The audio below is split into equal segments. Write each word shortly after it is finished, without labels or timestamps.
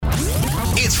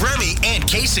It's Remy and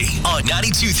Casey on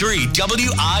 92.3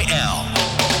 WIL.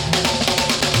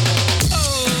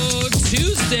 Oh,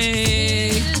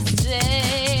 Tuesday.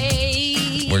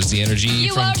 Where's the energy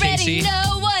You from already Casey?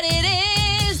 know what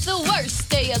it is. The worst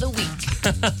day of the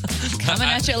week. Coming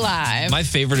at you live. My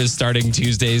favorite is starting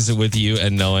Tuesdays with you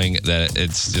and knowing that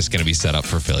it's just going to be set up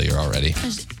for failure already.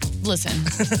 Listen,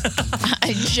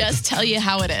 I just tell you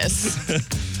how it is.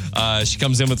 She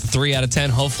comes in with a 3 out of 10.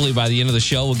 Hopefully by the end of the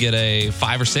show, we'll get a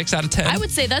 5 or 6 out of 10. I would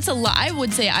say that's a lot. I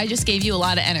would say I just gave you a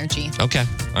lot of energy. Okay.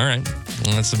 All right.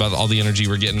 Well, that's about all the energy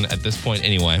we're getting at this point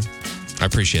anyway. I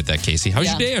appreciate that, Casey. How was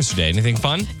your day yesterday? Anything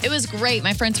fun? It was great.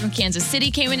 My friends from Kansas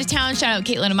City came into town. Shout out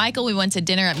Caitlin and Michael. We went to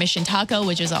dinner at Mission Taco,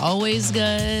 which is always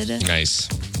good. Nice.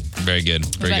 Very good.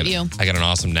 Very about good. you? I got an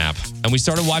awesome nap. And we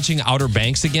started watching Outer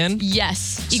Banks again.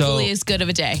 Yes. Equally as good of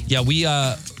a day.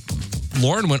 Yeah,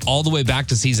 Lauren went all the way back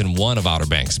to season 1 of Outer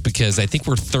Banks because I think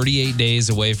we're 38 days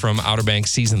away from Outer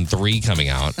Banks season 3 coming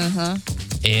out.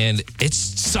 And it's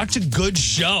such a good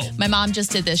show. My mom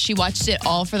just did this. She watched it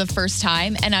all for the first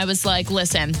time. And I was like,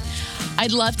 listen,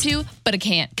 I'd love to, but I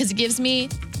can't because it gives me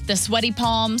the sweaty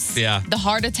palms, the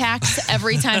heart attacks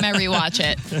every time I rewatch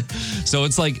it. So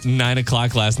it's like 9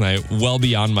 o'clock last night, well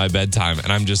beyond my bedtime.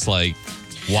 And I'm just like,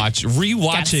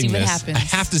 rewatching this. I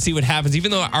have to see what happens,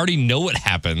 even though I already know what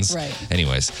happens. Right.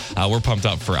 Anyways, we're pumped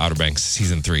up for Outer Banks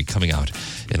season 3 coming out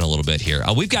in a little bit here.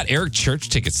 We've got Eric Church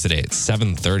tickets today at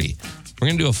 7:30. We're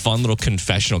going to do a fun little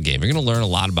confessional game. You're going to learn a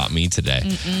lot about me today.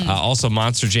 Also,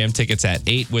 Monster Jam tickets at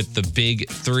 8 with the big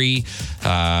 3.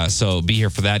 So be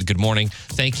here for that. Good morning.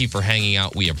 Thank you for hanging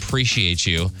out. We appreciate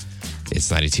you. It's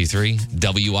 92.3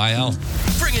 WIL.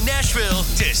 Bringing Nashville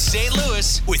to St.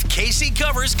 Louis with Casey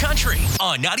Covers Country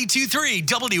on 92.3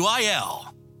 WIL.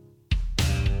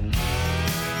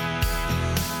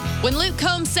 When Luke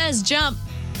Combs says jump,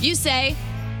 you say,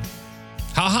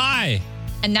 how high?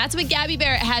 And that's what Gabby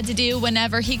Barrett had to do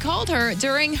whenever he called her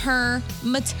during her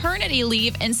maternity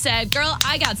leave and said, girl,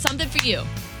 I got something for you.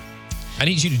 I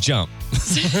need you to jump.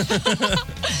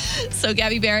 So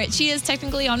Gabby Barrett, she is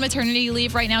technically on maternity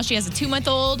leave right now. She has a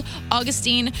 2-month-old,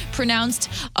 Augustine, pronounced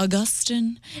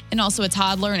Augustin, and also a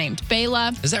toddler named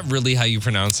Bela. Is that really how you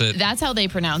pronounce it? That's how they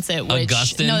pronounce it.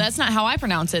 Augustine? No, that's not how I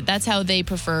pronounce it. That's how they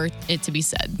prefer it to be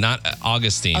said. Not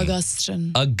Augustine.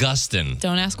 Augustin. Augustin.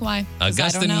 Don't ask why.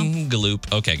 Augustin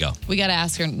Galoop. Okay, go. We got to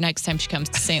ask her next time she comes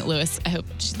to St. Louis. I hope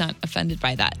she's not offended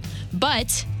by that.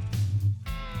 But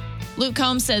Luke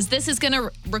Combs says this is going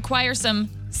to require some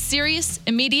serious,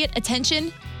 immediate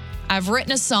attention. I've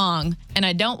written a song and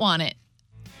I don't want it.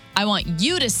 I want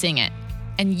you to sing it.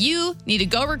 And you need to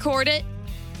go record it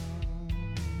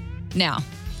now.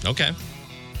 Okay.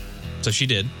 So she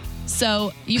did.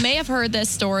 So you may have heard this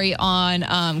story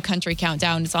on Country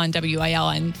Countdown. It's on WIL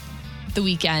on the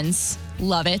weekends.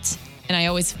 Love it. And I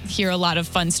always hear a lot of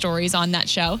fun stories on that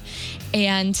show.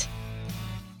 And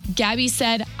Gabby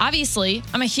said, obviously,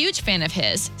 I'm a huge fan of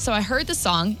his. So I heard the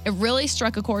song. It really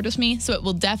struck a chord with me. So it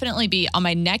will definitely be on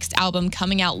my next album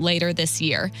coming out later this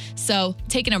year. So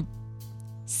taking a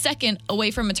second away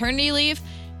from maternity leave.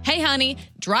 Hey, honey,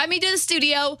 drive me to the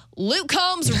studio. Luke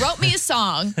Combs wrote me a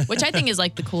song, which I think is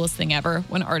like the coolest thing ever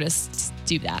when artists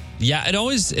do that. Yeah, it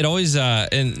always,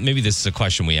 and maybe this is a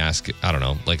question we ask, I don't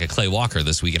know, like a Clay Walker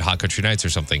this week at Hot Country Nights or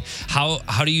something.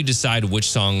 How do you decide which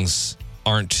songs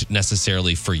aren't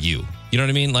necessarily for you? You know what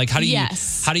I mean? Like, how do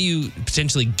you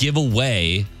potentially give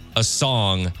away a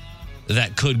song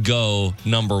that could go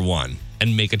number 1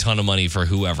 and make a ton of money for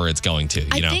whoever it's going to?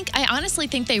 I honestly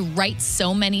think they write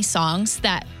so many songs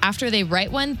that after they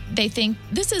write one, they think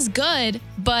this is good,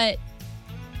 but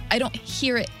I don't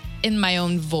hear it in my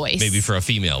own voice. Maybe for a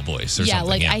female voice or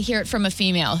something. I hear it from a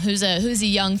female who's a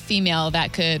young female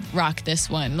that could rock this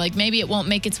one. Like maybe it won't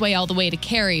make its way all the way to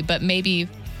Carrie, but maybe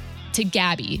to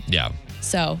Gabby. Yeah.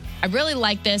 So I really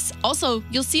like this. Also,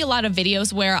 you'll see a lot of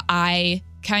videos where I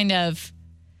kind of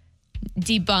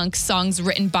debunk songs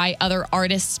written by other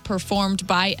artists performed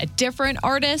by a different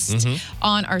artist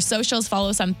on our socials.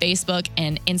 Follow us on Facebook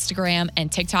and Instagram and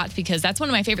TikTok because that's one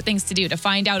of my favorite things to do, to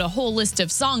find out a whole list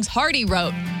of songs Hardy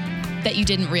wrote that you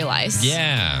didn't realize.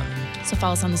 Yeah. So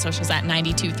follow us on the socials at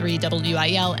 92.3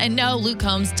 WIL. And no, Luke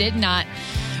Combs did not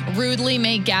rudely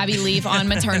make Gabby leave on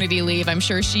maternity leave. I'm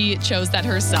sure she chose that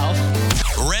herself.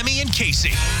 Remy and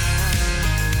Casey.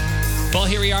 Well,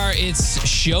 here we are. It's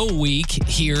show week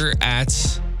here at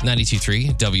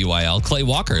 92.3 WIL. Clay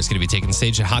Walker is going to be taking the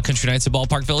stage at Hot Country Nights at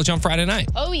Ballpark Village on Friday night.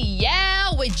 Oh, yeah,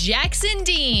 with Jackson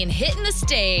Dean hitting the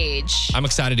stage. I'm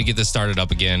excited to get this started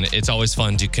up again. It's always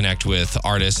fun to connect with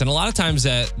artists. And a lot of times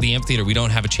at the amphitheater, we don't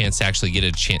have a chance to actually get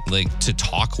a chance to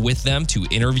talk with them, to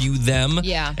interview them.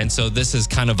 Yeah. And so this is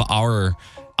kind of our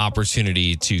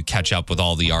opportunity to catch up with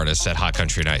all the artists at Hot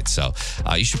Country Nights. So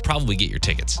you should probably get your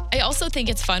tickets. I also think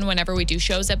it's fun whenever we do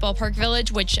shows at Ballpark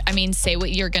Village, which, I mean, say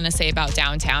what you're going to say about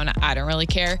downtown. I don't really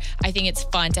care. I think it's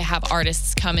fun to have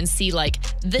artists come and see, like,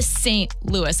 the St.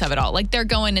 Louis of it all. Like, they're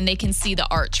going and they can see the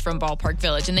arch from Ballpark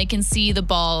Village and they can see the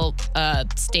ball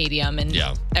stadium and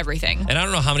everything. And I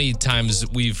don't know how many times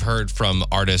we've heard from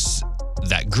artists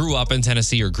that grew up in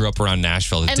Tennessee or grew up around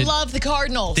Nashville. And love the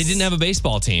Cardinals. They didn't have a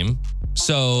baseball team.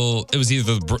 So it was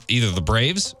either the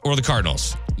Braves or the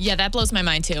Cardinals. Yeah, that blows my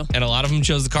mind too. And a lot of them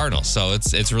chose the Cardinals. So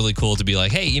it's really cool to be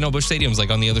like, hey, Busch Stadium's like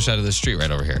on the other side of the street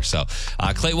right over here. So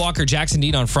Clay Walker, Jackson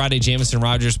Dean on Friday, Jamison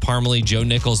Rogers, Parmalee, Joe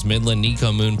Nichols, Midland,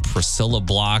 Nico Moon, Priscilla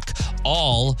Block,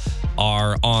 all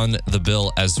are on the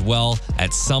bill as well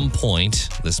at some point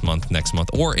this month, next month,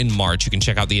 or in March. You can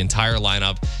check out the entire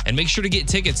lineup and make sure to get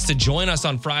tickets to join us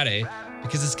on Friday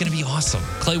because it's going to be awesome.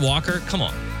 Clay Walker, come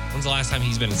on. When's the last time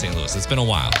he's been in St. Louis? It's been a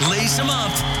while. Lace him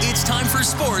up. It's time for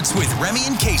sports with Remy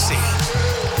and Casey.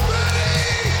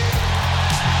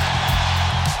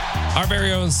 Our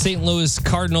very own St. Louis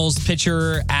Cardinals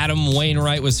pitcher Adam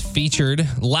Wainwright was featured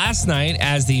last night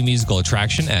as the musical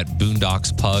attraction at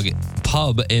Boondocks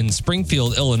Pub in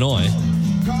Springfield, Illinois.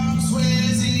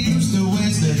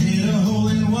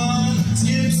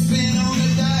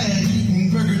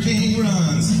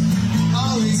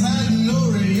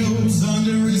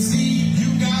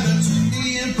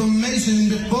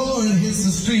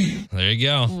 There you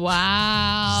go.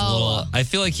 Wow. I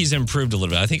feel like he's improved a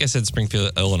little bit. I think I said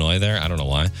Springfield, Illinois there. I don't know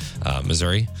why.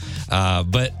 Missouri.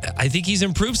 But I think he's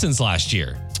improved since last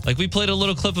year. Like we played a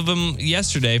little clip of him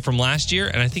yesterday from last year,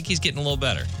 and I think he's getting a little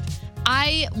better.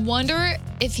 I wonder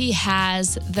if he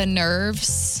has the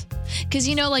nerves. Because,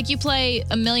 like you play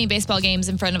a million baseball games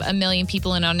in front of a million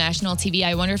people and on national TV.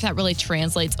 I wonder if that really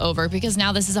translates over because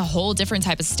now this is a whole different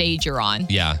type of stage you're on.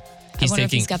 Yeah. I wonder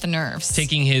if he's got the nerves.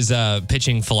 Taking his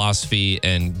pitching philosophy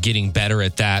and getting better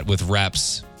at that with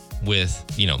reps with,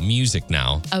 music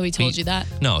now. Oh, he told you that?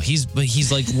 No, he's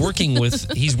like working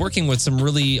with some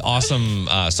really awesome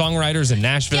songwriters in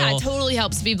Nashville. Yeah, it totally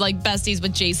helps to be like besties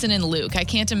with Jason and Luke. I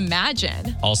can't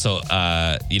imagine. Also,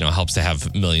 helps to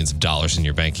have millions of dollars in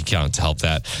your bank account to help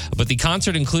that. But the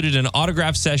concert included an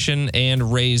autograph session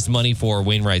and raised money for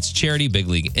Wainwright's charity, Big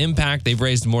League Impact. They've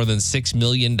raised more than $6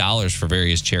 million for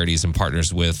various charities and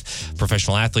partners with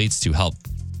professional athletes to help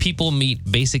people meet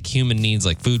basic human needs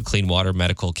like food, clean water,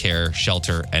 medical care,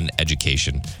 shelter, and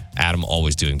education. Adam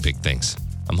always doing big things.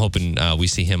 I'm hoping we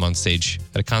see him on stage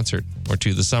at a concert or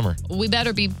two this summer. We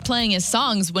better be playing his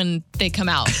songs when they come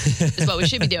out, is what we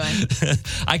should be doing.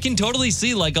 I can totally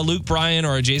see like a Luke Bryan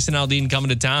or a Jason Aldean coming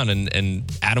to town and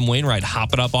Adam Wainwright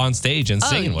hopping up on stage and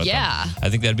singing with them. I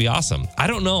think that'd be awesome. I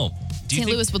don't know. St.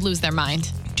 Louis would lose their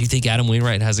mind. Do you think Adam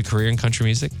Wainwright has a career in country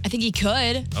music? I think he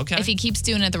could. Okay. If he keeps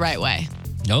doing it the right way.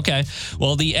 Okay.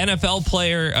 Well, the NFL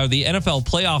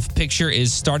playoff picture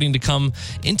is starting to come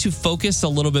into focus a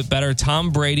little bit better. Tom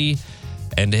Brady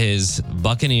and his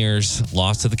Buccaneers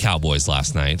lost to the Cowboys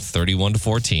last night,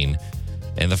 31-14.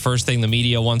 And the first thing the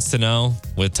media wants to know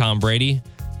with Tom Brady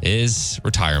is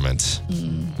retirement.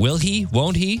 Will he?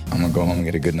 Won't he? I'm going to go home and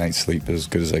get a good night's sleep as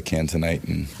good as I can tonight.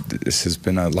 And this has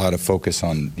been a lot of focus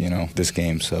on, this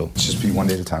game. So it's just be one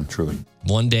day at a time, truly.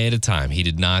 One day at a time. He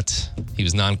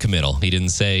was non-committal. He didn't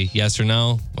say yes or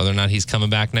no, whether or not he's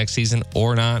coming back next season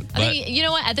or not. But I think, you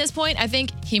know what? At this point, I think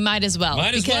he might as well.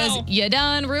 Because you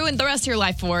done ruined the rest of your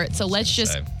life for it. So let's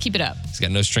just keep it up. He's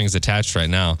got no strings attached right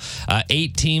now.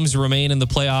 8 teams remain in the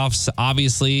playoffs.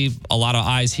 Obviously, a lot of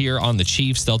eyes here on the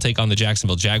Chiefs. They'll take on the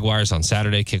Jacksonville Jaguars on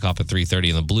Saturday. Kickoff at 3:30.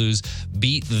 And the Blues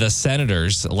beat the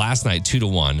Senators last night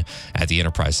 2-1 at the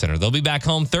Enterprise Center. They'll be back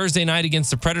home Thursday night against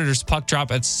the Predators. Puck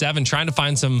drop at 7. Trying to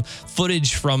find some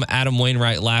footage from Adam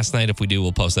Wainwright last night. If we do,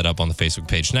 we'll post that up on the Facebook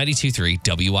page. 92.3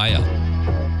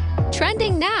 WIL.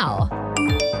 Trending now.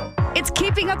 It's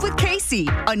Keeping Up with Casey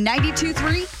on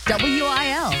 92.3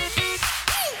 WIL.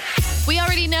 We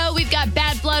already know we've got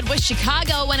bad blood with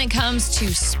Chicago when it comes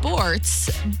to sports,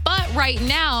 but right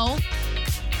now,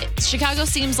 Chicago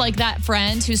seems like that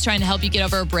friend who's trying to help you get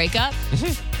over a breakup.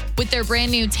 With their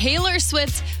brand new Taylor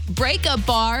Swift breakup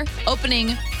bar opening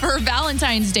for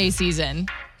Valentine's Day season.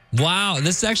 Wow,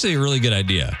 this is actually a really good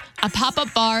idea. A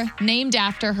pop-up bar named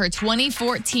after her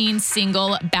 2014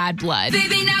 single, Bad Blood.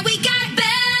 Baby, now we got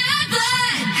bad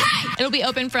blood. Hey! It'll be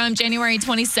open from January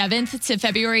 27th to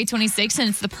February 26th, and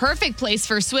it's the perfect place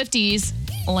for Swifties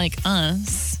like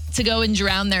us to go and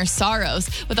drown their sorrows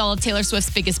with all of Taylor Swift's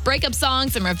biggest breakup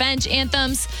songs and revenge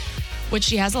anthems, which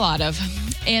she has a lot of.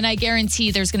 And I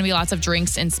guarantee there's going to be lots of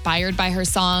drinks inspired by her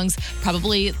songs.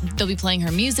 Probably they'll be playing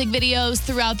her music videos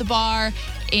throughout the bar.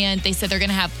 And they said they're going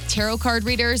to have tarot card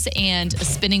readers and a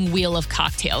spinning wheel of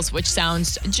cocktails, which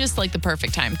sounds just like the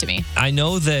perfect time to me. I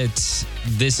know that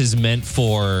this is meant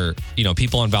for,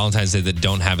 people on Valentine's Day that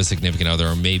don't have a significant other,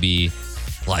 or maybe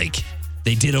like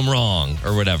they did them wrong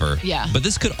or whatever. Yeah. But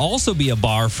this could also be a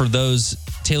bar for those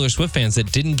Taylor Swift fans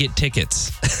that didn't get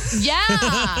tickets. Yeah.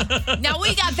 Now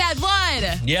we got bad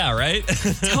blood. Yeah, right?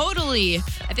 Totally.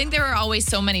 I think there are always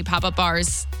so many pop-up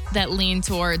bars that lean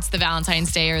towards the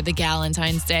Valentine's Day or the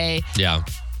Galentine's Day. Yeah.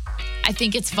 I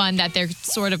think it's fun that they're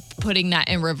sort of putting that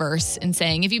in reverse and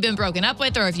saying, if you've been broken up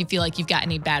with, or if you feel like you've got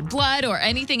any bad blood or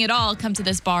anything at all, come to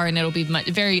this bar and it'll be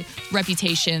very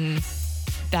reputation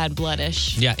bad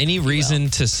bloodish. Yeah, any reason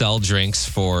to sell drinks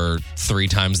for 3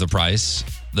 times the price,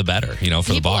 the better, for the bar.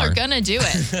 People are going to do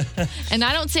it. And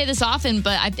I don't say this often,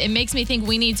 but it makes me think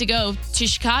we need to go to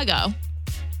Chicago.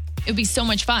 It would be so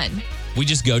much fun. We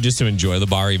just go just to enjoy the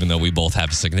bar, even though we both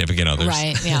have significant others.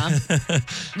 Right, yeah.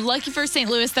 Lucky for St.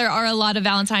 Louis, there are a lot of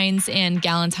Valentine's and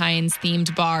Galentine's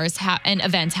themed bars and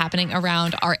events happening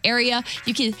around our area.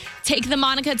 You can take the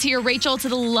Monica to your Rachel to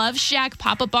the Love Shack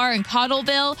pop-up bar in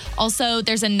Cottleville. Also,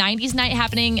 there's a 90s night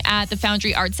happening at the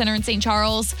Foundry Arts Center in St.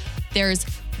 Charles. There's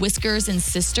Whiskers and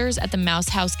Sisters at the Mouse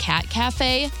House Cat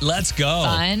Cafe. Let's go.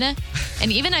 Fun.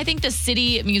 And even I think the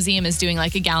City Museum is doing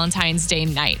like a Galentine's Day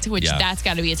night, which that's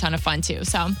got to be a ton of fun too.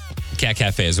 So Cat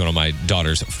Cafe is one of my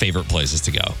daughter's favorite places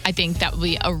to go. I think that would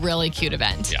be a really cute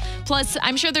event. Yeah. Plus,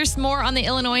 I'm sure there's more on the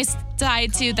Illinois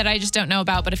side too that I just don't know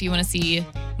about. But if you want to see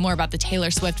more about the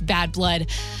Taylor Swift Bad Blood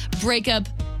breakup,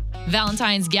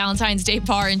 Valentine's Galentine's Day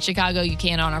bar in Chicago, you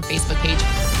can on our Facebook page.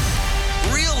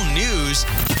 Real news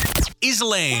is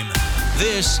lame.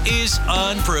 This is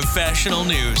unprofessional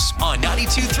news on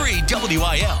 92.3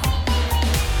 WIL.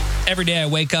 Every day I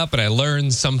wake up and I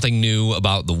learn something new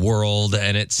about the world,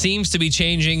 and it seems to be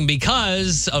changing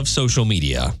because of social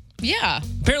media. Yeah.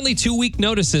 Apparently, 2-week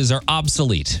notices are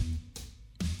obsolete.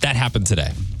 That happened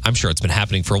today. I'm sure it's been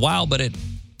happening for a while, but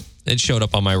it showed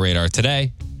up on my radar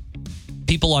today.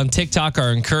 People on TikTok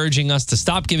are encouraging us to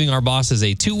stop giving our bosses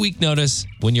a 2-week notice.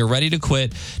 When you're ready to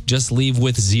quit, just leave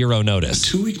with 0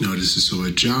 notice. A 2-week notice is so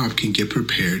a job can get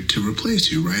prepared to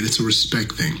replace you, right? It's a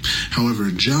respect thing. However,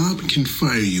 a job can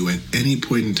fire you at any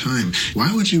point in time.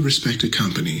 Why would you respect a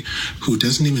company who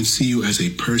doesn't even see you as a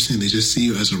person? They just see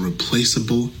you as a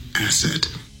replaceable asset.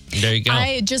 There you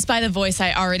go. Just by the voice,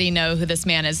 I already know who this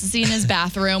man is. Is he in his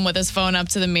bathroom with his phone up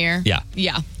to the mirror? Yeah.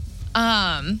 Yeah.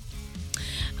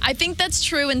 I think that's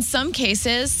true in some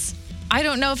cases. I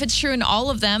don't know if it's true in all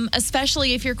of them,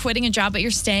 especially if you're quitting a job but you're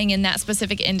staying in that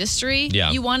specific industry. Yeah.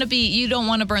 You don't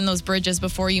want to burn those bridges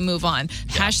before you move on.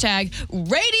 Yeah.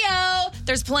 #radio.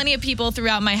 There's plenty of people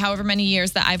throughout my however many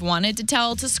years that I've wanted to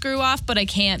tell to screw off, but I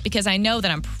can't because I know that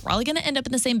I'm probably going to end up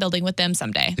in the same building with them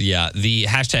someday. Yeah, the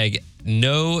hashtag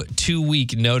no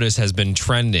 2-week notice has been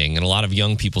trending, and a lot of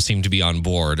young people seem to be on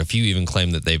board. A few even claim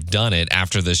that they've done it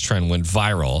after this trend went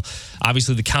viral.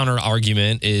 Obviously, the counter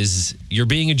argument is you're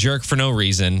being a jerk for no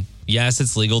reason. Yes,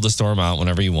 it's legal to storm out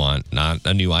whenever you want, not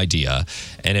a new idea.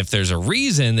 And if there's a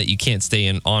reason that you can't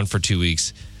stay on for 2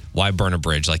 weeks, why burn a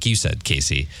bridge? Like you said,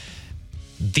 Casey.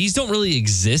 These don't really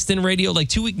exist in radio. Like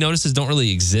 2-week notices don't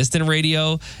really exist in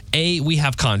radio. A, we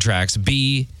have contracts.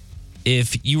 B,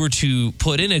 if you were to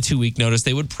put in a 2-week notice,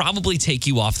 they would probably take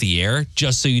you off the air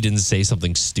just so you didn't say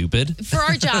something stupid. For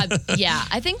our job, yeah.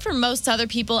 I think for most other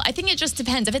people, I think it just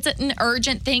depends. If it's an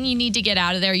urgent thing you need to get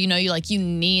out of there, you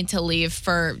need to leave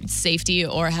for safety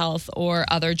or health or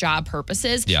other job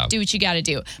purposes. Yeah. Do what you got to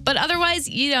do. But otherwise,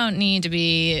 you don't need to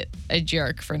be a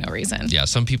jerk for no reason. Yeah,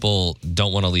 some people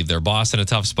don't want to leave their boss in a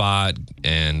tough spot,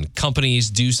 and companies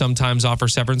do sometimes offer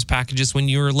severance packages when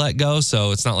you're let go,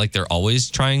 so it's not like they're always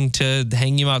trying to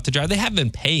hang you out to dry. They have been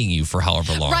paying you for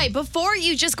however long. Right, before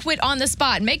you just quit on the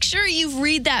spot, make sure you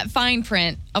read that fine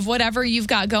print of whatever you've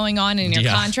got going on in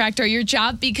your contract or your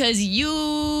job, because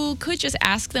you could just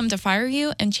ask them to fire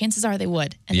you, and chances are they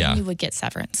would, and then you would get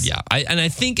severance. Yeah, I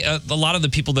think a lot of the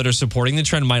people that are supporting the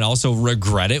trend might also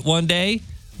regret it one day.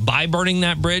 By burning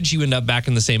that bridge, you end up back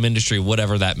in the same industry,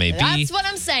 whatever that may be. That's what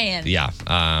I'm saying.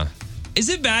 Yeah. Is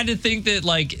it bad to think that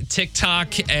like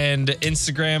TikTok and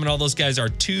Instagram and all those guys are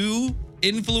too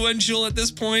influential at this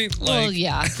point? Well,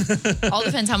 yeah. All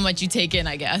depends how much you take in,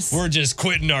 I guess. We're just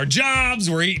quitting our jobs.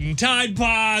 We're eating Tide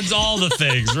Pods, all the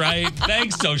things, right?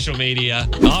 Thanks, social media.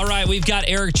 All right, we've got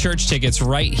Eric Church tickets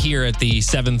right here at the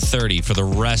 7:30 for the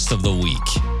rest of the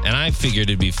week. And I figured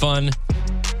it'd be fun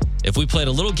if we played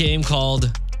a little game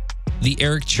called the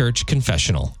Eric Church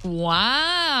Confessional.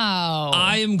 Wow.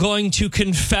 I am going to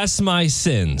confess my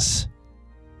sins.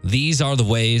 These are the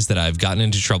ways that I've gotten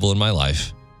into trouble in my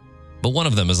life, but one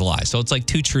of them is a lie. So it's like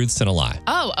 2 truths and a lie.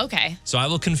 Oh, okay. So I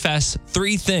will confess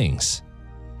 3 things.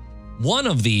 One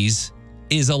of these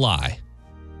is a lie.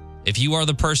 If you are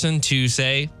the person to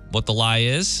say what the lie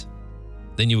is,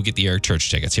 then you will get the Eric Church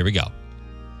tickets. Here we go.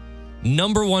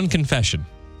 Number 1 confession.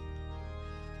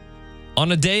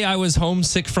 On a day I was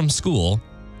homesick from school,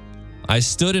 I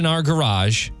stood in our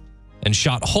garage and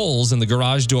shot holes in the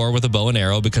garage door with a bow and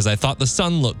arrow because I thought the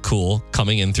sun looked cool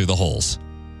coming in through the holes.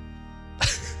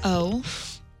 Oh.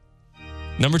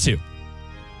 Number 2.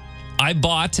 I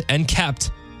bought and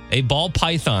kept a ball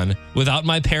python without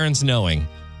my parents knowing.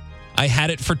 I had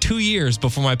it for 2 years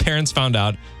before my parents found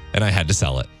out and I had to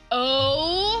sell it.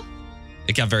 Oh.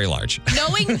 It got very large.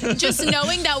 Knowing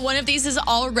that one of these is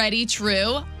already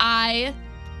true, I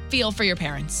feel for your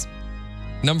parents.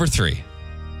 Number 3.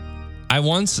 I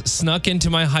once snuck into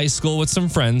my high school with some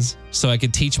friends so I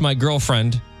could teach my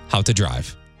girlfriend how to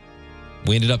drive.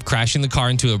 We ended up crashing the car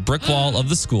into a brick wall of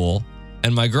the school,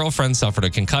 and my girlfriend suffered a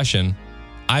concussion.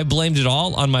 I blamed it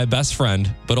all on my best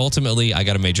friend, but ultimately I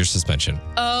got a major suspension.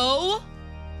 Oh.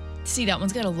 See, that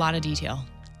one's got a lot of detail.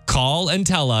 Call and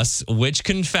tell us which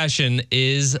confession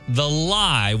is the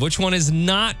lie, which one is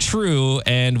not true,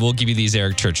 and we'll give you these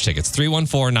Eric Church tickets.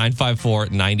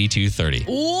 314-954-9230.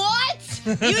 What?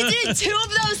 You did 2 of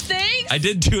those things? I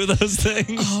did 2 of those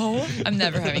things. Oh, I'm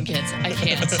never having kids. I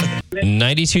can't.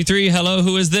 92.3, hello,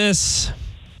 who is this?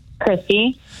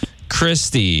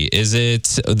 Christy, is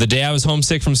it the day I was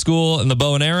homesick from school and the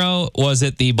bow and arrow? Was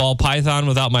it the ball python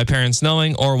without my parents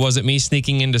knowing? Or was it me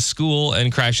sneaking into school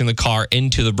and crashing the car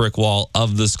into the brick wall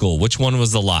of the school? Which one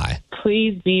was the lie?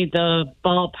 Please be the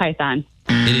ball python.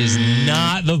 It is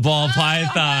not the ball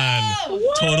python.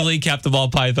 Totally kept the ball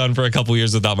python for a couple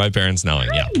years without my parents knowing.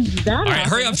 Yeah. All right,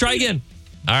 hurry up, try again.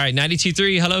 All right,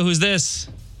 92.3, hello, who's this?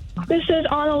 This is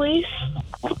Annalise.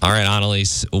 All right,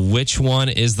 Annalise, which one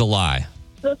is the lie?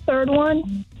 The 3rd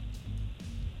one.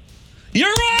 You're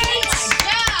right!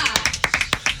 Yeah.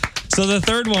 So the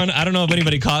 3rd one, I don't know if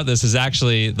anybody caught this, is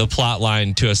actually the plot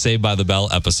line to a Saved by the Bell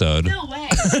episode. No way.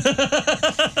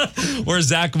 Where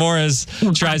Zach Morris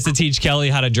tries to teach Kelly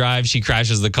how to drive. She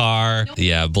crashes the car.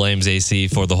 Yeah, blames AC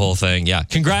for the whole thing. Yeah.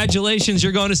 Congratulations,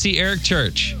 you're going to see Eric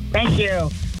Church. Thank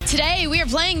you. Today, we are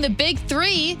playing the Big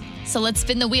 3. So let's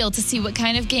spin the wheel to see what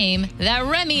kind of game that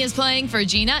Remy is playing for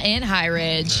Gina in High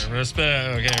Ridge.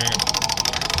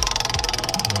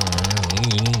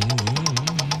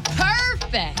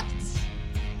 Perfect.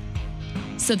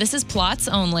 So this is plots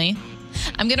only.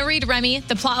 I'm going to read Remy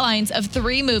the plot lines of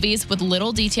 3 movies with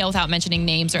little detail without mentioning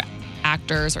names or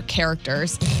actors or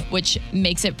characters, which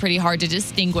makes it pretty hard to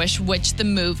distinguish which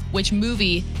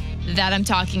movie that I'm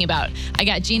talking about. I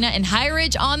got Gina and High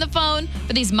Ridge on the phone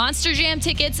for these Monster Jam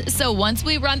tickets. So once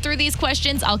we run through these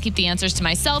questions, I'll keep the answers to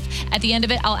myself. At the end of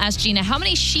it, I'll ask Gina how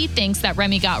many she thinks that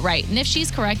Remy got right. And if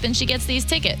she's correct, then she gets these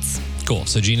tickets. Cool.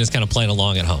 So Gina's kind of playing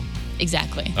along at home.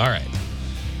 Exactly. All right.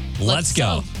 Let's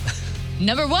go.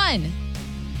 Number 1.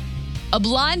 A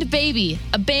blonde baby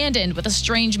abandoned with a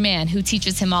strange man who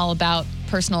teaches him all about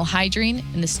personal hygiene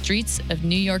in the streets of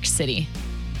New York City.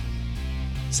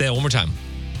 Say that one more time.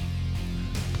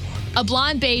 A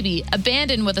blonde baby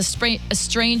abandoned with a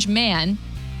strange man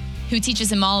who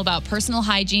teaches him all about personal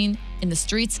hygiene in the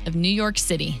streets of New York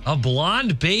City. A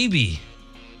blonde baby.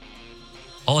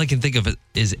 All I can think of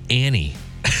is Annie.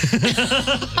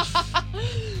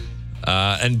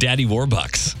 And Daddy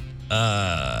Warbucks.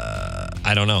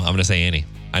 I don't know. I'm going to say Annie.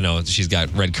 I know she's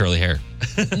got red curly hair.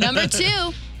 Number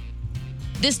 2.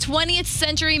 This 20th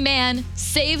century man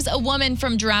saves a woman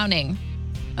from drowning.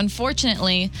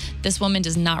 Unfortunately, this woman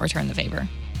does not return the favor.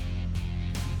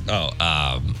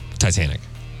 Titanic.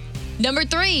 Number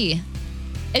 3.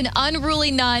 An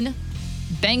unruly nun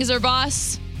bangs her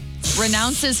boss,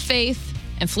 renounces faith,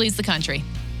 and flees the country.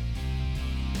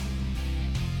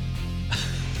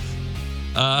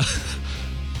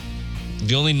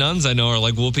 The only nuns I know are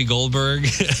like Whoopi Goldberg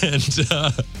and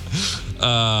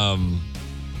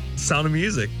Sound of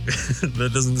Music.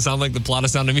 That doesn't sound like the plot of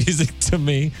Sound of Music to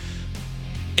me.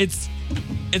 It's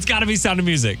got to be Sound of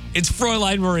Music. It's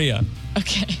Fräulein Maria.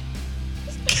 Okay.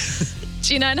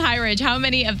 Gina and High Ridge, how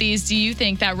many of these do you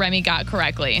think that Remy got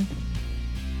correctly?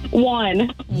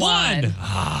 1.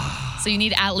 So you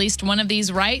need at least one of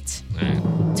these right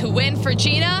to win for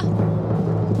Gina.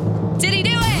 Did he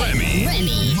do it? Remy.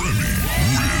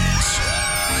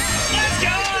 Let's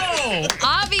go!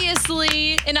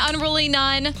 Obviously, an unruly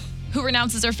nun who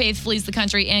renounces her faith, flees the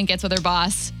country, and gets with her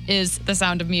boss is The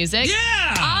Sound of Music.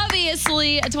 Yeah!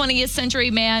 Obviously, a 20th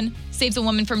century man saves a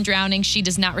woman from drowning. She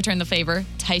does not return the favor.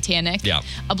 Titanic. Yeah.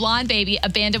 A blonde baby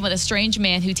abandoned with a strange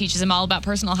man who teaches him all about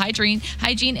personal hygiene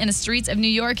in the streets of New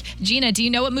York. Gina, do you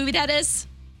know what movie that is?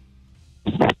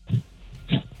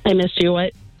 I missed you.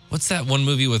 What? What's that one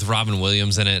movie with Robin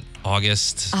Williams in it?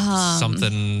 August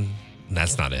something.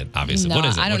 That's not it, obviously. No, what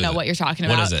is it? I don't know what you're talking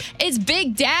about. What is it? It's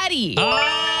Big Daddy.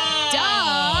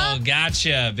 Oh,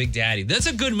 gotcha. Big Daddy. That's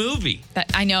a good movie.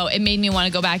 I know. It made me want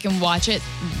to go back and watch it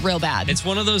real bad. It's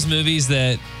one of those movies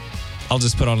that I'll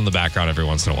just put on in the background every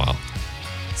once in a while.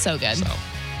 So good. So.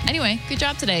 Anyway, good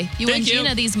job today. You win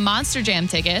Gina these Monster Jam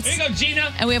tickets. There you go,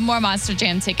 Gina. And we have more Monster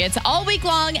Jam tickets all week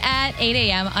long at 8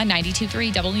 a.m. on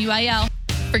 92.3 WIL.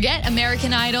 Forget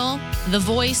American Idol, The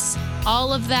Voice,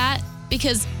 all of that,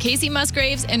 because Casey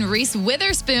Musgraves and Reese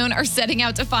Witherspoon are setting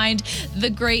out to find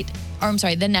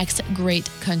the next great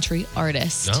country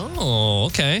artist. Oh,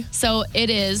 okay. So it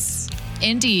is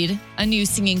indeed a new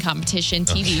singing competition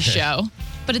TV show,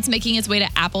 but it's making its way to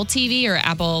Apple TV or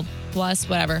Apple Plus,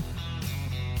 whatever.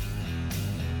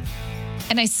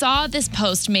 And I saw this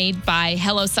post made by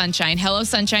Hello Sunshine. Hello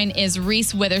Sunshine is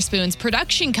Reese Witherspoon's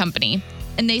production company.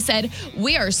 And they said,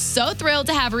 we are so thrilled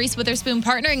to have Reese Witherspoon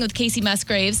partnering with Casey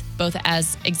Musgraves, both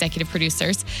as executive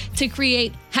producers, to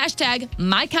create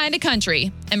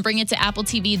 #MyKindaCountry and bring it to Apple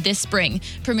TV this spring.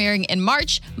 Premiering in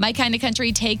March, My Kinda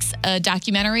Country takes a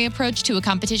documentary approach to a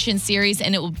competition series,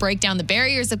 and it will break down the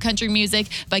barriers of country music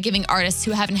by giving artists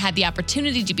who haven't had the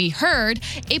opportunity to be heard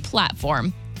a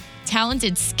platform.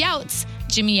 Talented scouts,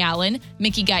 Jimmy Allen,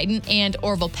 Mickey Guyton, and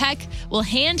Orville Peck will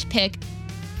handpick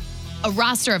a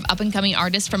roster of up-and-coming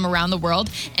artists from around the world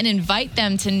and invite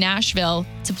them to Nashville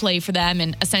to play for them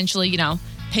and essentially,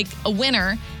 pick a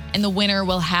winner. And the winner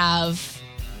will have,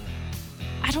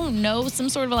 some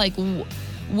sort of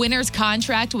winner's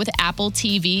contract with Apple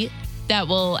TV that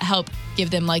will help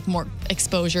give them more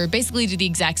exposure. Basically do the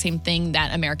exact same thing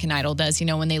that American Idol does,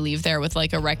 when they leave there with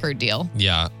a record deal.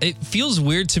 Yeah. It feels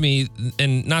weird to me,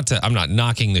 and I'm not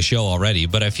knocking the show already,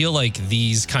 but I feel like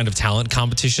these kind of talent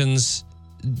competitions,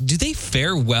 do they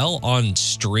fare well on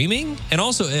streaming? And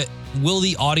also, will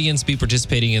the audience be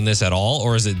participating in this at all?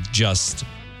 Or is it just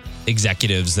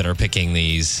executives that are picking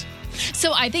these?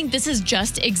 So I think this is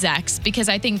just execs, because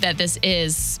I think that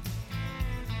it's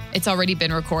already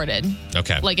been recorded.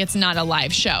 Okay. It's not a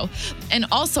live show. And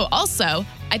also,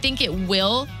 I think it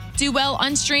will do well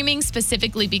on streaming,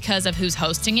 specifically because of who's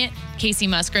hosting it. Casey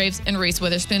Musgraves and Reese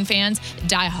Witherspoon fans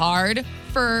die hard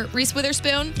for Reese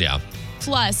Witherspoon. Yeah.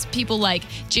 Plus, people like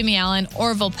Jimmy Allen,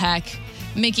 Orville Peck,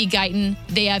 Mickey Guyton,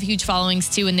 they have huge followings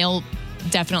too, and they'll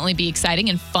definitely be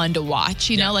exciting and fun to watch.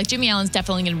 Jimmy Allen's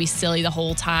definitely going to be silly the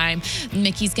whole time.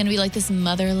 Mickey's going to be this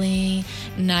motherly,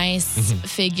 nice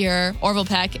figure. Orville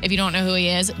Peck, if you don't know who he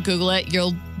is, Google it.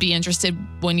 You'll be interested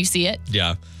when you see it.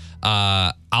 Yeah.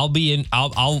 I'll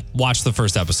watch the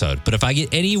first episode, but if I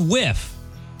get any whiff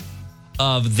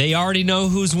of they already know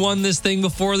who's won this thing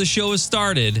before the show has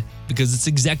started because it's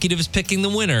executives picking the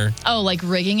winner. Oh,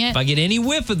 rigging it? If I get any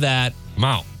whiff of that, I'm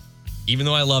out. Even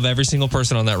though I love every single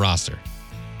person on that roster.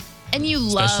 And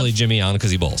especially Jimmy Allen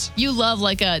because he bowls. You love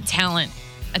a talent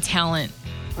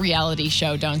reality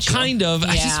show, don't you? Kind of. Yeah.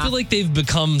 I just feel like they've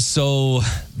become so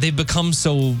They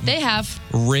have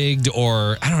rigged,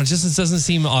 or I don't know, it doesn't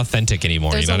seem authentic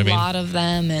anymore. There's you know what I mean? a lot of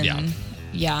them, and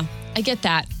yeah, I get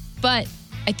that. But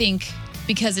I think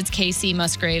because it's Casey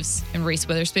Musgraves and Reese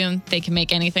Witherspoon, they can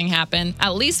make anything happen,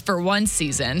 at least for one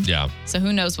season. Yeah. So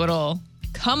who knows what'll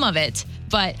come of it.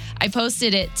 But I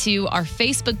posted it to our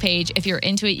Facebook page. If you're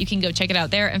into it, you can go check it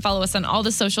out there and follow us on all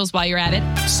the socials while you're at it.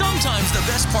 Sometimes the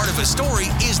best part of a story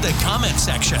is the comment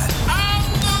section.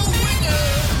 And the winner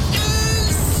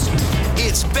is...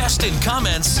 It's Best in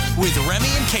Comments with Remy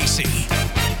and Casey.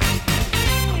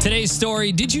 Today's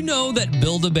story, did you know that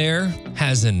Build-A-Bear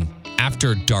has an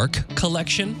After Dark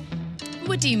collection?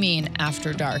 What do you mean,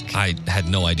 After Dark? I had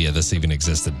no idea this even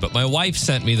existed, but my wife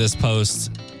sent me this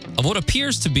post of what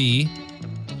appears to be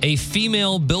a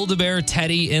female Build-A-Bear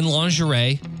teddy in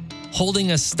lingerie holding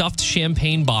a stuffed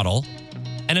champagne bottle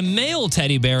and a male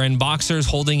teddy bear in boxers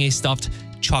holding a stuffed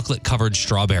chocolate-covered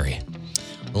strawberry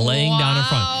laying down in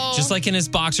front. Just like in his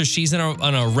boxers, she's in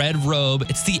a red robe.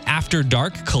 It's the After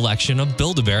Dark collection of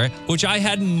Build-A-Bear, which I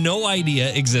had no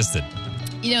idea existed.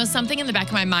 Something in the back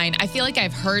of my mind, I feel like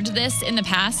I've heard this in the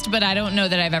past, but I don't know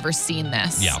that I've ever seen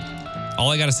this. Yeah. All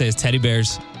I got to say is teddy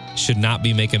bears should not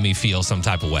be making me feel some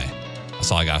type of way.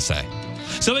 That's all I got to say.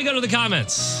 So we go to the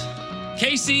comments.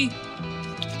 Casey,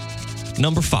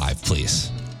 number 5,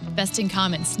 please. best in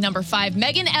comments. Number 5,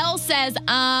 Megan L says, what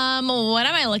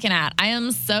am I looking at? I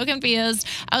am so confused.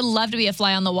 I would love to be a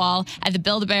fly on the wall at the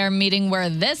Build-A-Bear meeting where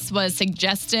this was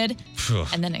suggested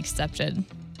and then accepted.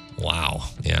 Wow.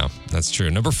 Yeah, that's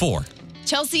true. Number 4.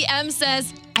 Chelsea M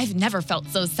says, I've never felt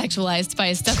so sexualized by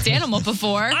a stuffed animal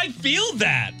before. I feel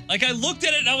that. Like, I looked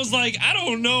at it and I was like, I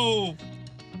don't know.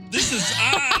 This is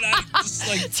odd. I just,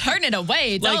 like, turn it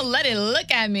away. Don't let it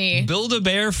look at me.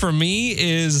 Build-A-Bear for me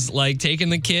is like taking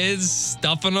the kids,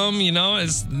 stuffing them,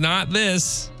 it's not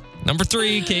this. Number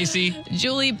 3, Casey.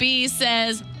 Julie B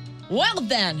says, well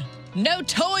then, no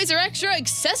toys or extra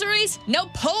accessories, no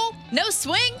pole, no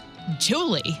swing.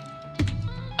 Julie.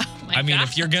 I mean,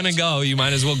 if you're going to go, you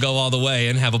might as well go all the way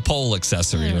and have a pole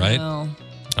accessory, right? All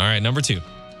right, number 2.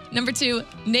 Number 2,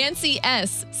 Nancy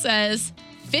S says,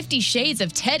 50 Shades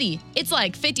of Teddy. It's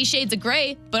like 50 Shades of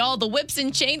Grey, but all the whips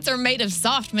and chains are made of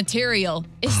soft material.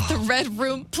 Is the Red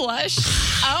Room plush?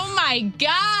 Oh my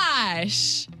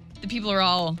gosh. The people are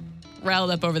all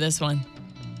riled up over this one.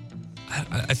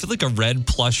 I feel like a red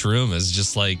plush room is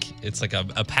just like, it's like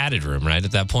a padded room, right?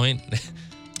 At that point.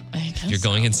 You're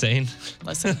going insane?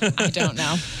 Listen, I don't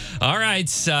know. All right.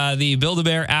 The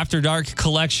Build-A-Bear After Dark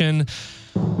collection.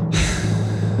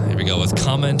 Here we go with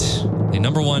comment. The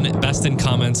number 1 Best in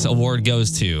Comments award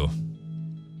goes to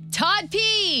Todd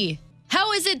P.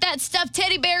 How is it that stuffed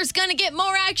teddy bear's going to get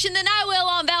more action than I will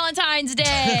on Valentine's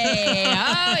Day?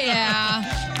 Oh,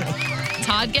 yeah.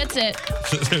 Todd gets it.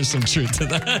 There's some truth to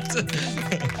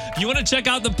that. You want to check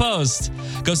out the post?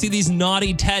 Go see these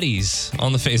naughty teddies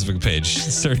on the Facebook page.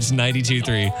 Search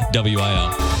 92.3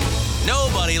 WIL.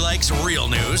 Nobody likes real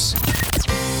news.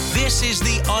 This is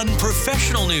the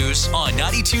unprofessional news on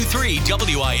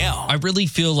 92.3 WIL. I really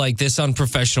feel like this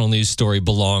unprofessional news story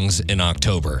belongs in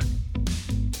October.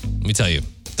 Let me tell you,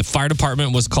 the fire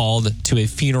department was called to a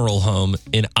funeral home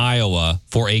in Iowa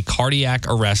for a cardiac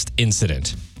arrest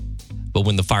incident. But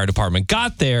when the fire department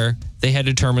got there, they had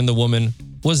determined the woman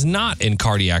was not in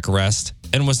cardiac arrest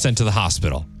and was sent to the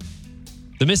hospital.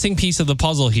 The missing piece of the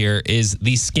puzzle here is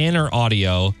the scanner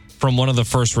audio from one of the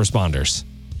first responders.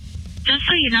 Just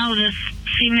so you know, this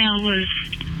female was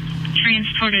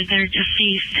transported there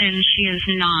deceased, and she is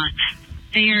not.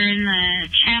 They are in the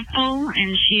chapel,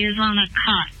 and she is on a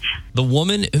cot. The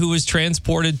woman who was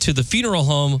transported to the funeral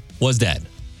home was dead.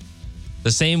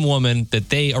 The same woman that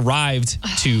they arrived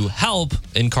to help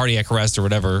in cardiac arrest or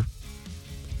whatever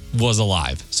was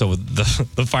alive. So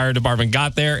the fire department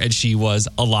got there and she was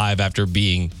alive after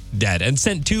being dead and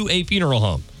sent to a funeral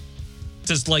home.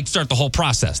 Just like start the whole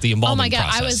process, the embalming process. Oh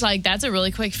my God, I was like, that's a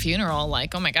really quick funeral.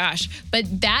 Like, oh my gosh.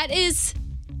 But that is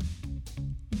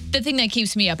the thing that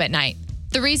keeps me up at night.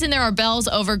 The reason there are bells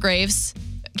over graves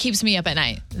keeps me up at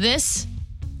night. This,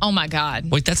 oh my God.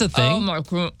 Wait, that's a thing? Oh my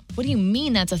God. What do you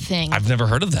mean that's a thing? I've never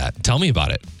heard of that. Tell me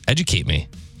about it. Educate me.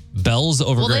 Bells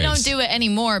over graves. Well, they don't do it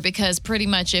anymore because pretty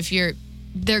much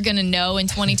they're going to know in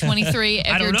 2023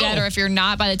 if you're dead or if you're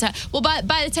not by the time. Well, by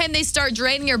the time they start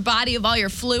draining your body of all your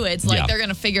fluids, they're going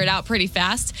to figure it out pretty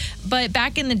fast. But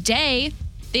back in the day,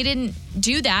 they didn't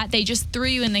do that. They just threw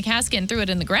you in the casket and threw it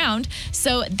in the ground.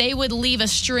 So they would leave a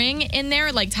string in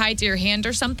there, like tied to your hand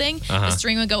or something. The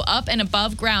string would go up and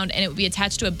above ground, and it would be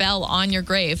attached to a bell on your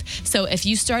grave. So if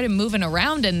you started moving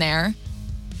around in there,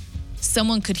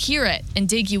 someone could hear it and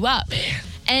dig you up. Man.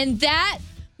 And that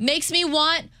makes me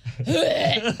want...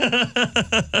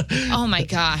 Oh my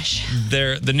gosh.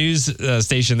 The news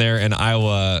station there in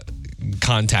Iowa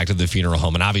contacted the funeral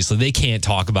home, and obviously they can't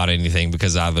talk about anything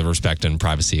because out of the respect and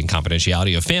privacy and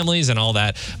confidentiality of families and all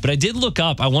that. But I did look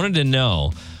up, I wanted to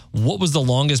know what was the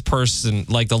longest person,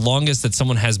 like the longest that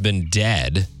someone has been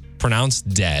dead, pronounced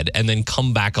dead, and then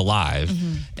come back alive.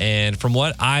 And from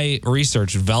what I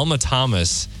researched, Velma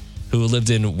Thomas, who lived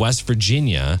in West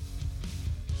Virginia,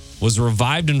 was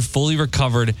revived and fully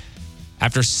recovered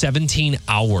after 17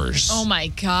 hours. Oh my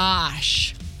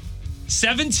gosh.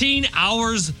 17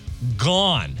 hours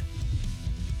gone.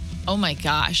 Oh my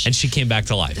gosh. And she came back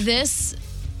to life. It's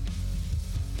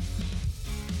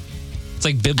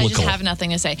like biblical. I just have nothing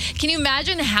to say. Can you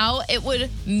imagine how it would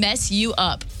mess you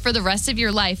up for the rest of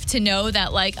your life to know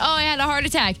that, like, oh, I had a heart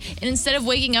attack, and instead of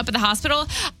waking up at the hospital,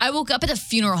 I woke up at the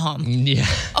funeral home. Yeah.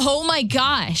 Oh my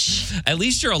gosh. At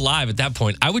least you're alive at that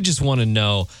point. I would just want to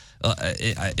know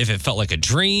if it felt like a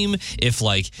dream, if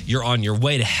like you're on your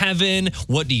way to heaven.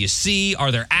 What do you see?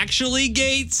 Are there actually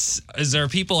gates? Is there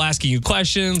people asking you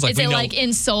questions? Is it like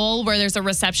in Seoul where there's a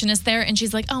receptionist there and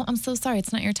she's like, oh, I'm so sorry,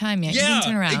 it's not your time yet. Yeah, you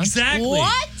can turn around. Exactly.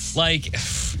 What? Like,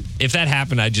 if that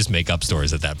happened, I'd just make up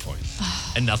stories at that point.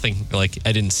 And nothing, like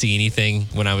I didn't see anything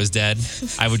when I was dead.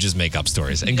 I would just make up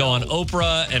stories and go on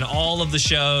Oprah and all of the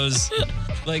shows.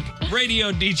 Like,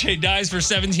 radio DJ dies for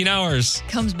 17 hours.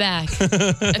 Comes back.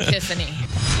 Epiphany.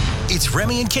 It's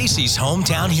Remy and Casey's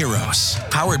Hometown Heroes,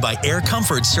 powered by Air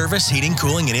Comfort Service Heating,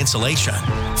 Cooling, and Insulation.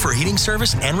 For heating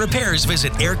service and repairs,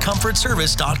 visit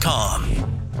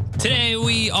aircomfortservice.com. Today,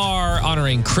 we are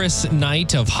honoring Chris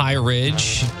Knight of High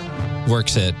Ridge.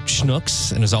 Works at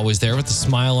Schnucks and is always there with a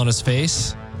smile on his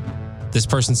face. This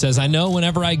person says, I know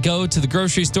whenever I go to the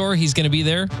grocery store, he's going to be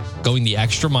there, going the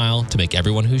extra mile to make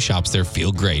everyone who shops there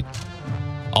feel great.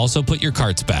 Also, put your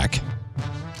carts back.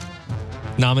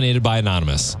 Nominated by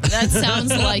Anonymous. That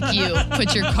sounds like you.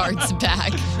 Put your carts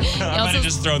back. I might have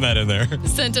just thrown that in there.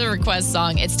 Sent a request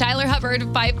song. It's Tyler Hubbard,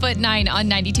 5'9" on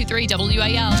 92.3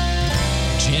 WIL.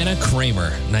 Jana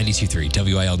Kramer, 92.3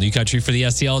 WIL New Country for the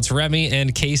STL. It's Remy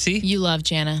and Casey. You love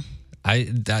Jana.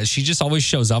 She just always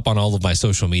shows up on all of my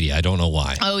social media. I don't know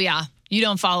why. Oh, yeah. You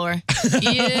don't follow her.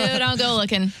 You don't go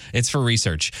looking. It's for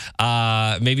research.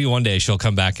 Maybe one day she'll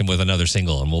come back with another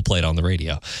single and we'll play it on the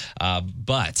radio.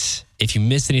 But if you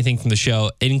missed anything from the show,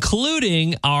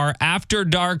 including our After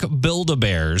Dark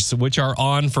Build-A-Bears, which are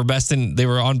on for they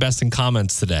were on Best in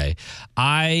Comments today.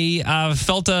 I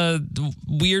felt a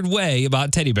weird way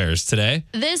about teddy bears today.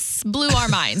 This blew our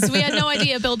minds. We had no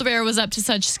idea Build-A-Bear was up to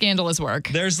such scandalous work.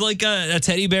 There's like a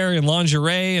teddy bear in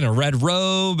lingerie and a red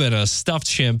robe and a stuffed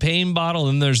champagne bottle.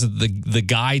 And there's the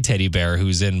guy teddy bear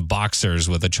who's in boxers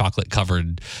with a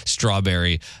chocolate-covered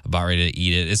strawberry about ready to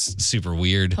eat it. It's super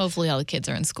weird. Hopefully all the kids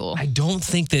are in school. I don't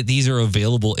think that these are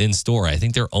available in store. I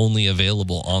think they're only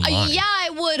available online. Yeah, I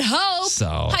would hope. So,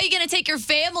 how are you going to take your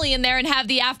family in there and have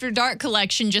the After Dark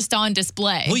collection just on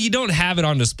display? Well, you don't have it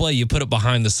on display. You put it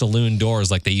behind the saloon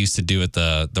doors like they used to do at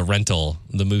the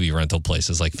movie rental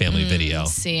places like Family Video.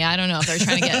 See, I don't know if they're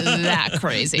trying to get that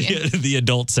crazy. The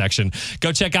adult section.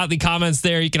 Go check out the comments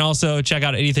there. You can also check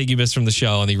out anything you missed from the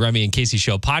show on the Remy and Casey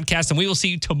Show podcast. And we will see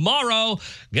you tomorrow.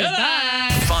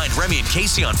 Goodbye. Find Remy and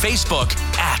Casey on Facebook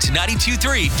at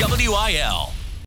 92.3 WIL.